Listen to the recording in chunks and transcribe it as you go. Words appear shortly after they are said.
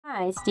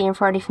Hi, it's Dean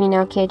for the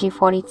Nokia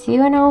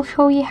G42 and I'll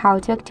show you how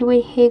to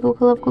activate Hey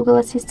Google of Google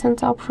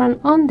Assistant option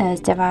on this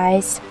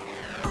device.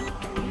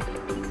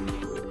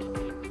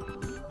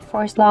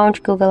 First,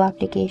 launch Google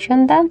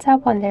application, then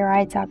tap on the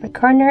right upper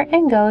corner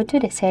and go to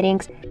the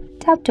settings.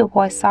 Tap to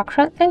voice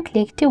option and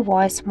click to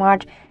voice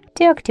mode.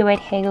 To activate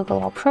Hey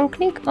Google option,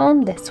 click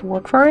on this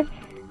word.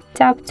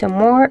 Tap to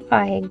more,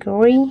 I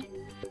agree.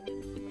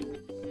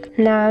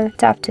 Now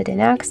tap to the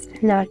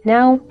next, not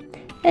now.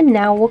 And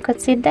now we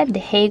could see that the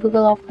Hey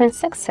Google option is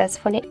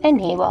successfully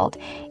enabled.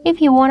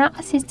 If you want an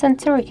assistant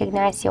to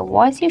recognize your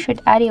voice, you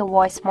should add your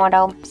voice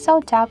model.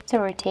 So tap to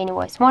retain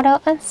voice model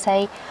and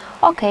say,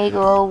 "Okay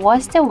Google,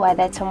 what's the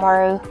weather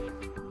tomorrow?"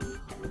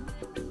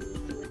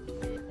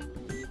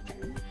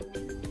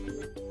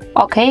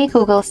 Okay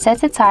Google,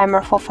 set a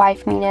timer for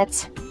 5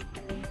 minutes.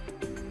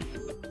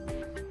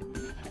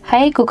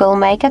 Hey Google,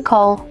 make a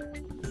call.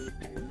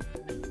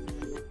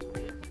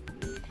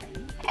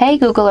 Hey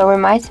Google,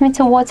 reminds me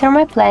to water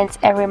my plants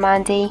every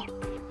Monday.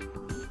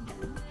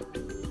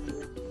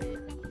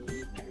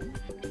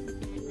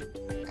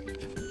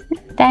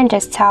 Then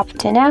just tap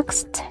to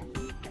next,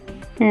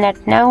 not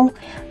now,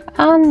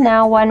 and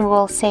now one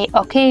will say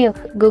okay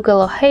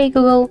Google or Hey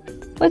Google.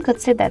 We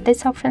could see that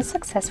this option is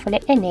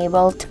successfully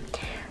enabled.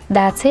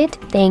 That's it,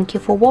 thank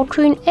you for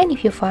watching, and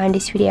if you find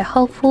this video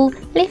helpful,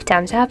 leave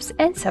thumbs up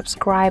and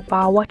subscribe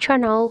our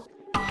channel.